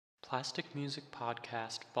Plastiq Musiq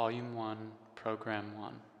Podcast, Volume 1, Program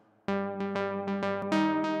 1.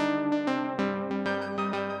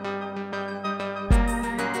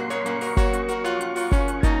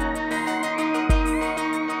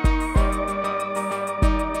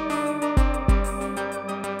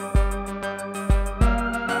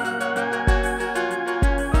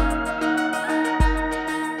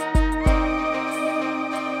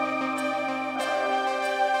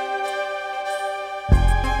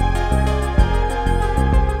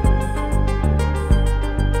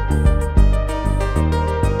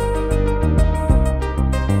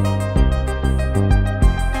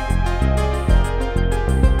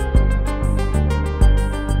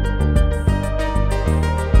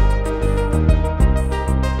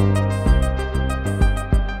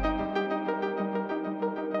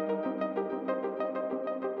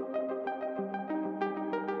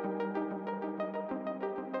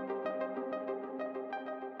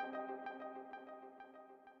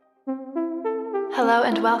 Hello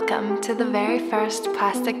and welcome to the very first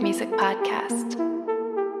Plastiq Musiq podcast.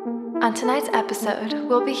 On tonight's episode,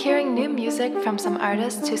 we'll be hearing new music from some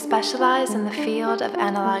artists who specialize in the field of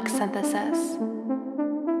analog synthesis.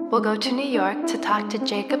 We'll go to New York to talk to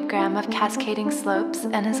Jacob Graham of Cascading Slopes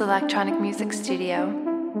and his electronic music studio,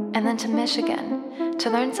 and then to Michigan to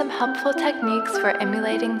learn some helpful techniques for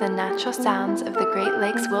emulating the natural sounds of the Great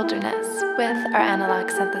Lakes wilderness with our analog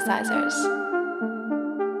synthesizers.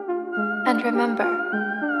 And remember,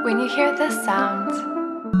 when you hear this sound,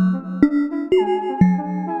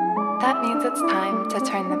 that means it's time to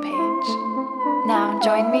turn the page. Now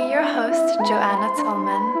join me, your host, Joanna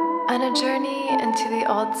Tillman, on a journey into the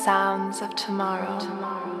old sounds of tomorrow.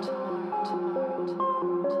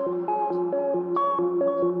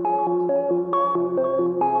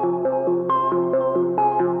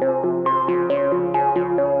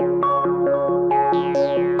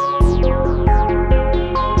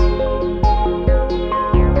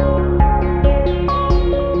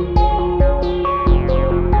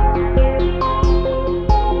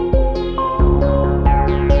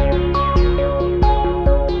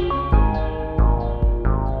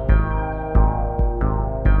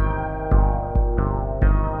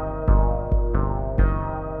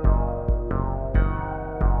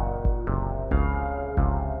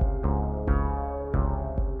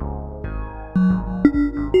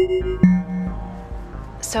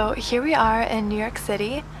 So here we are in New York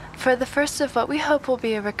City for the first of what we hope will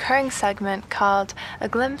be a recurring segment called A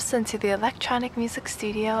Glimpse into the Electronic Music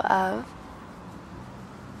Studio of...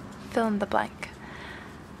 fill in the blank.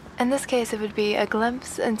 In this case, it would be a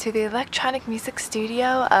glimpse into the electronic music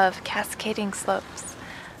studio of Cascading Slopes.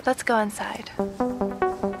 Let's go inside.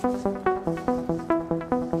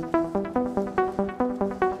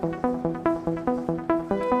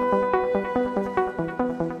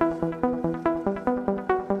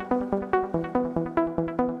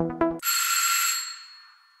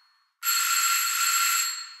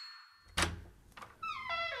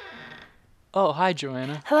 Oh, hi,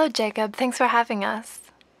 Joanna. Hello, Jacob. Thanks for having us.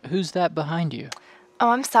 Who's that behind you? Oh,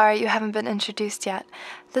 I'm sorry, you haven't been introduced yet.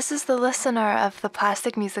 This is the listener of the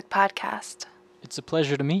Plastiq Musiq podcast. It's a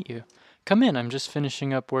pleasure to meet you. Come in, I'm just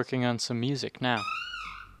finishing up working on some music now.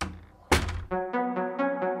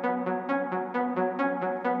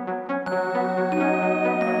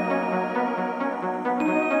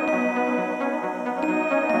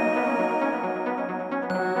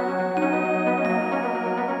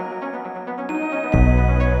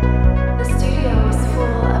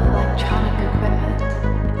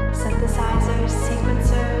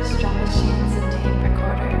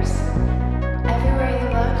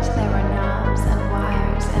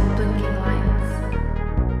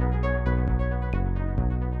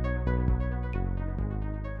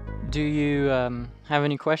 Do you, have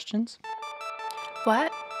any questions? What?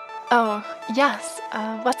 Oh, yes.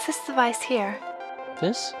 What's this device here?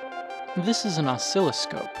 This? This is an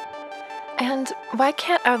oscilloscope. And why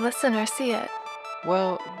can't our listener see it?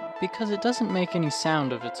 Well, because it doesn't make any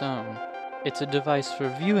sound of its own. It's a device for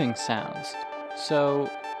viewing sounds. So,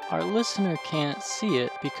 our listener can't see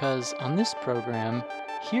it because on this program,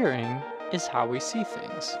 hearing is how we see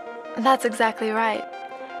things. That's exactly right.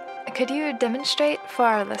 Could you demonstrate for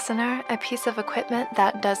our listener a piece of equipment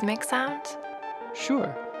that does make sound?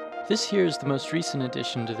 Sure. This here is the most recent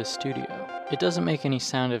addition to the studio. It doesn't make any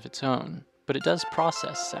sound of its own, but it does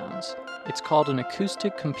process sounds. It's called an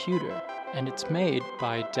acoustic computer, and it's made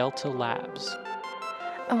by Delta Labs.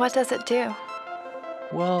 And what does it do?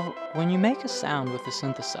 Well, when you make a sound with a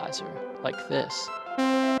synthesizer, like this,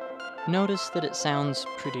 notice that it sounds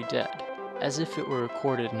pretty dead, as if it were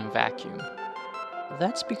recorded in a vacuum.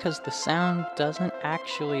 that's because the sound doesn't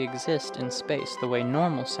actually exist in space the way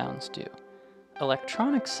normal sounds do.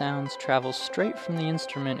 Electronic sounds travel straight from the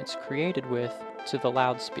instrument it's created with to the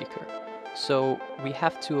loudspeaker, so we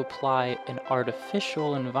have to apply an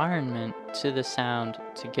artificial environment to the sound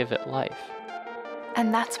to give it life.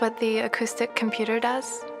 And that's what the acoustic computer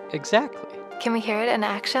does? Exactly. Can we hear it in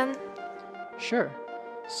action? Sure.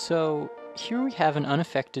 So here we have an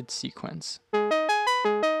unaffected sequence.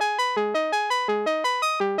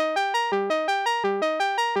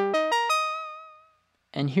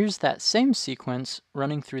 And here's that same sequence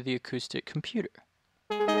running through the acoustic computer.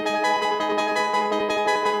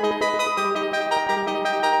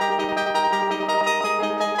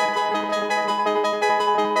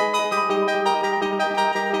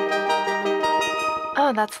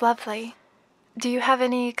 Oh, that's lovely. Do you have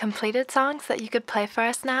any completed songs that you could play for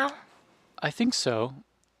us now? I think so.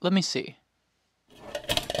 Let me see. I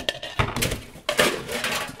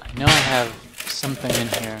know I have something in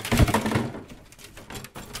here.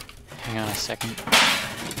 Hang on a second.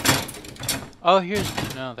 Oh,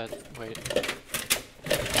 wait.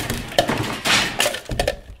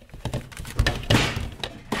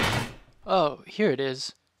 Oh, here it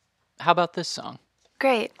is. How about this song?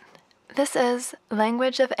 Great. This is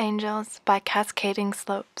Language of Angels by Cascading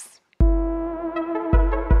Slopes.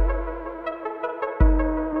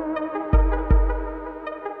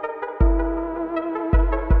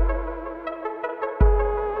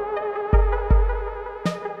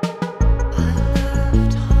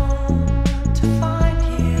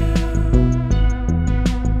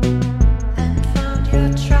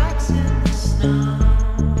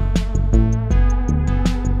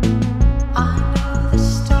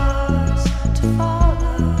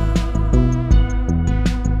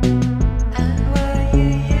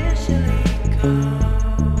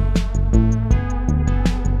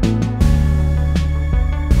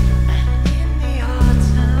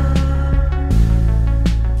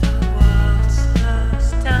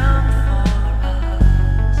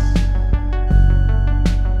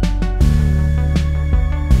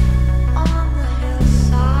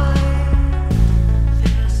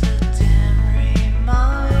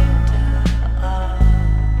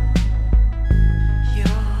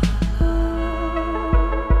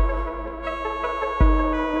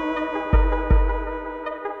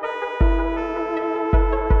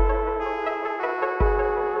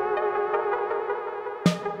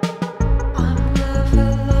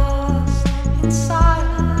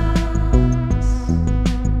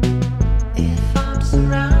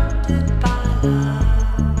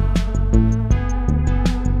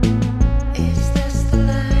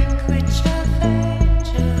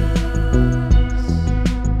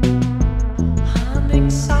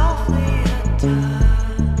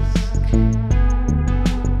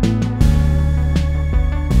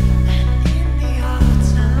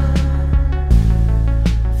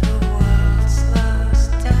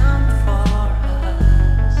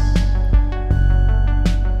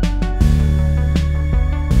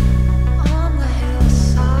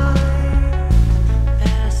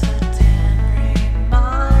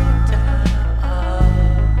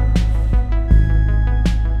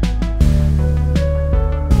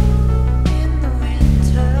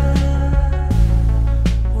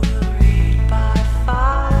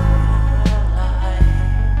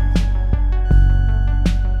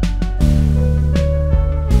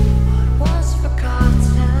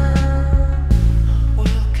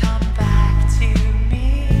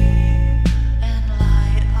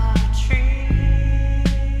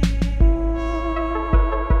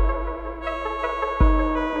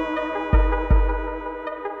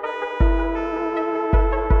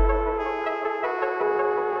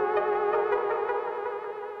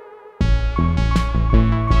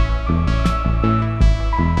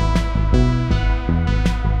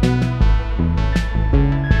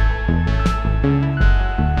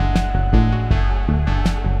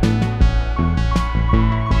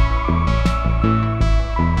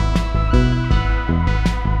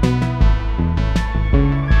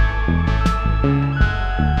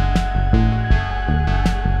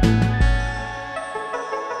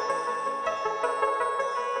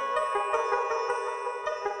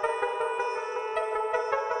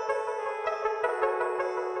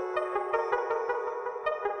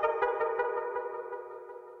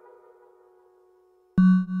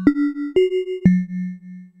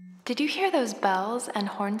 Did you hear those bells and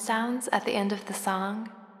horn sounds at the end of the song?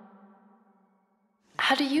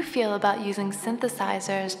 How do you feel about using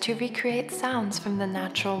synthesizers to recreate sounds from the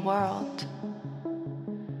natural world?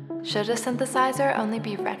 Should a synthesizer only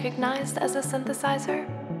be recognized as a synthesizer?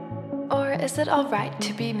 Or is it alright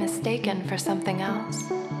to be mistaken for something else?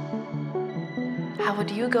 How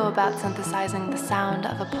would you go about synthesizing the sound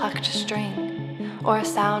of a plucked string, or a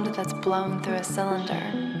sound that's blown through a cylinder?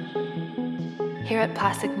 Here at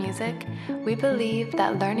Plastiq Musiq, we believe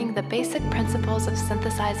that learning the basic principles of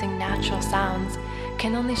synthesizing natural sounds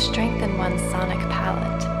can only strengthen one's sonic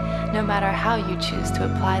palette, no matter how you choose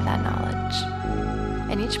to apply that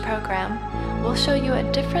knowledge. In each program, we'll show you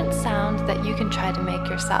a different sound that you can try to make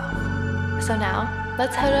yourself. So now,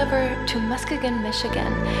 let's head over to Muskegon,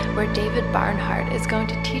 Michigan, where David Barnhart is going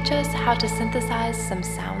to teach us how to synthesize some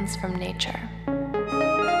sounds from nature.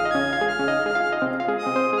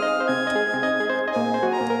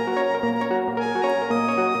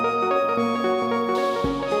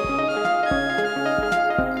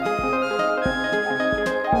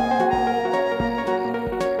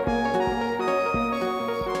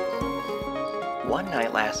 One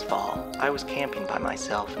night last fall, I was camping by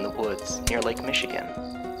myself in the woods near Lake Michigan.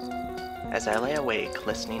 As I lay awake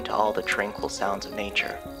listening to all the tranquil sounds of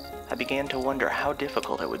nature, I began to wonder how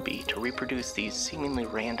difficult it would be to reproduce these seemingly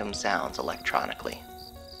random sounds electronically.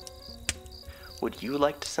 Would you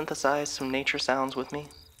like to synthesize some nature sounds with me?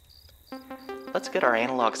 Let's get our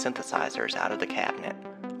analog synthesizers out of the cabinet,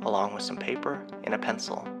 along with some paper and a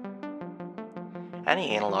pencil.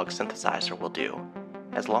 Any analog synthesizer will do,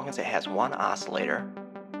 as long as it has one oscillator,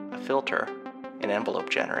 a filter, an envelope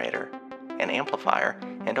generator, an amplifier,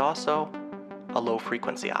 and also a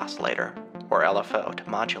low-frequency oscillator, or LFO, to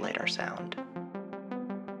modulate our sound.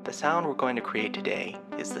 The sound we're going to create today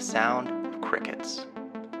is the sound of crickets.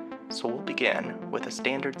 So we'll begin with a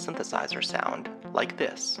standard synthesizer sound like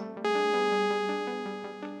this.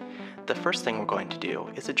 The first thing we're going to do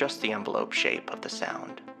is adjust the envelope shape of the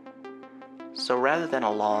sound. So rather than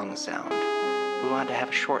a long sound, we want to have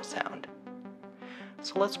a short sound.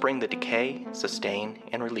 So let's bring the decay, sustain,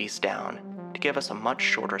 and release down to give us a much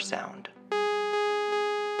shorter sound.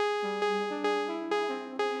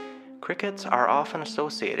 Crickets are often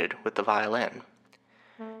associated with the violin.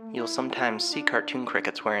 You'll sometimes see cartoon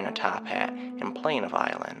crickets wearing a top hat and playing a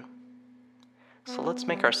violin. So let's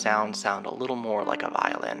make our sound a little more like a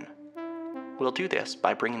violin. We'll do this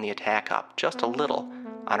by bringing the attack up just a little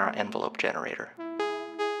on our envelope generator.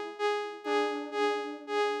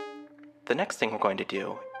 The next thing we're going to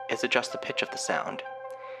do is adjust the pitch of the sound.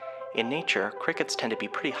 In nature, crickets tend to be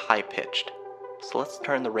pretty high-pitched, so let's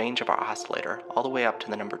turn the range of our oscillator all the way up to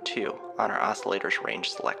the number 2 on our oscillator's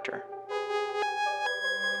range selector.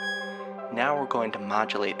 Now we're going to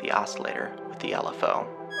modulate the oscillator with the LFO.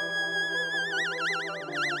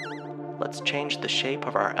 Let's change the shape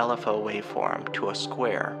of our LFO waveform to a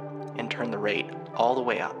square and turn the rate all the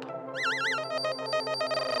way up.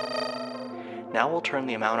 Now we'll turn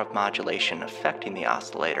the amount of modulation affecting the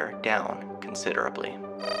oscillator down considerably.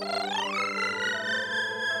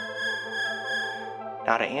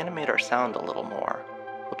 Now to animate our sound a little more,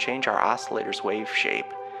 we'll change our oscillator's wave shape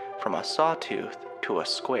from a sawtooth to a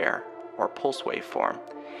square or pulse waveform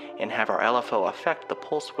and have our LFO affect the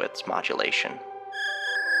pulse width's modulation.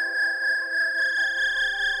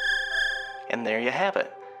 And there you have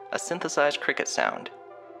it, a synthesized cricket sound.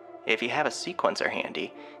 If you have a sequencer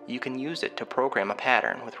handy, you can use it to program a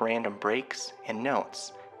pattern with random breaks and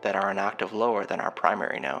notes that are an octave lower than our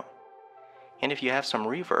primary note. And if you have some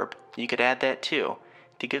reverb, you could add that too,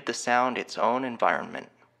 to give the sound its own environment.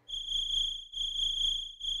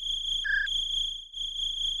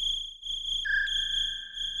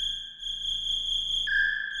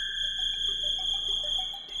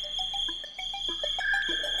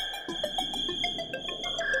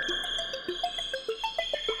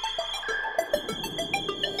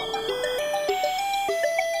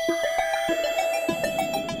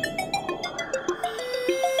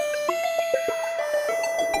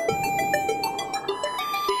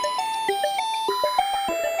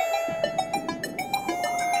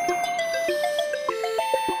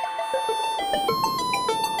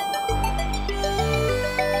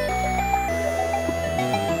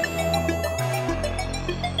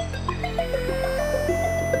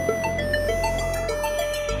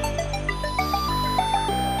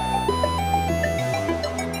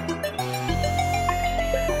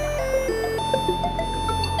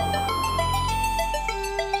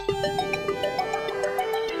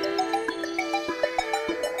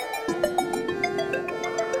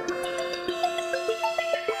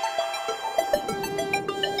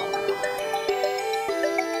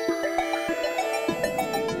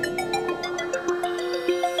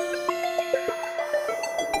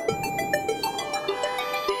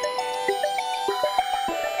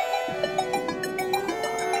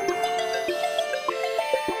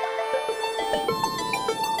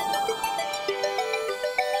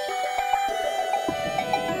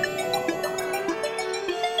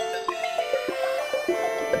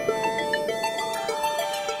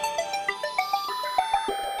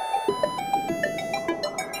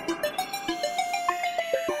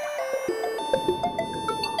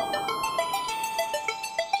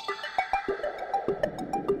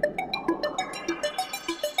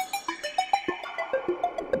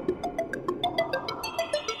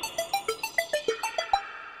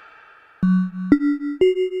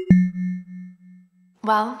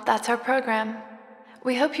 Well, that's our program.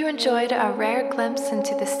 We hope you enjoyed our rare glimpse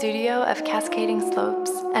into the studio of Cascading Slopes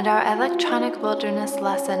and our electronic wilderness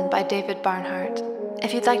lesson by David Barnhart.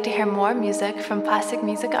 If you'd like to hear more music from Plastiq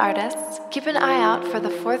Musiq artists, keep an eye out for the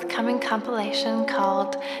forthcoming compilation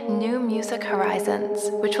called New Music Horizons,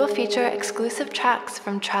 which will feature exclusive tracks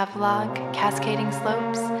from Travelogue, Cascading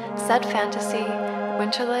Slopes, Said Fantasy,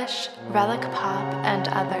 Winterlish, Relic Pop, and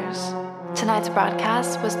others. Tonight's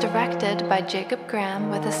broadcast was directed by Jacob Graham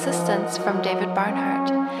with assistance from David Barnhart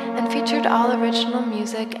and featured all original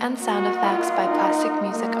music and sound effects by Plastiq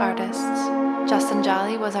Musiq artists. Justin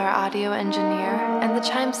Jolly was our audio engineer, and the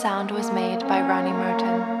chime sound was made by Ronnie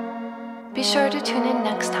Martin. Be sure to tune in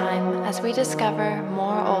next time as we discover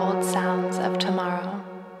more old sounds.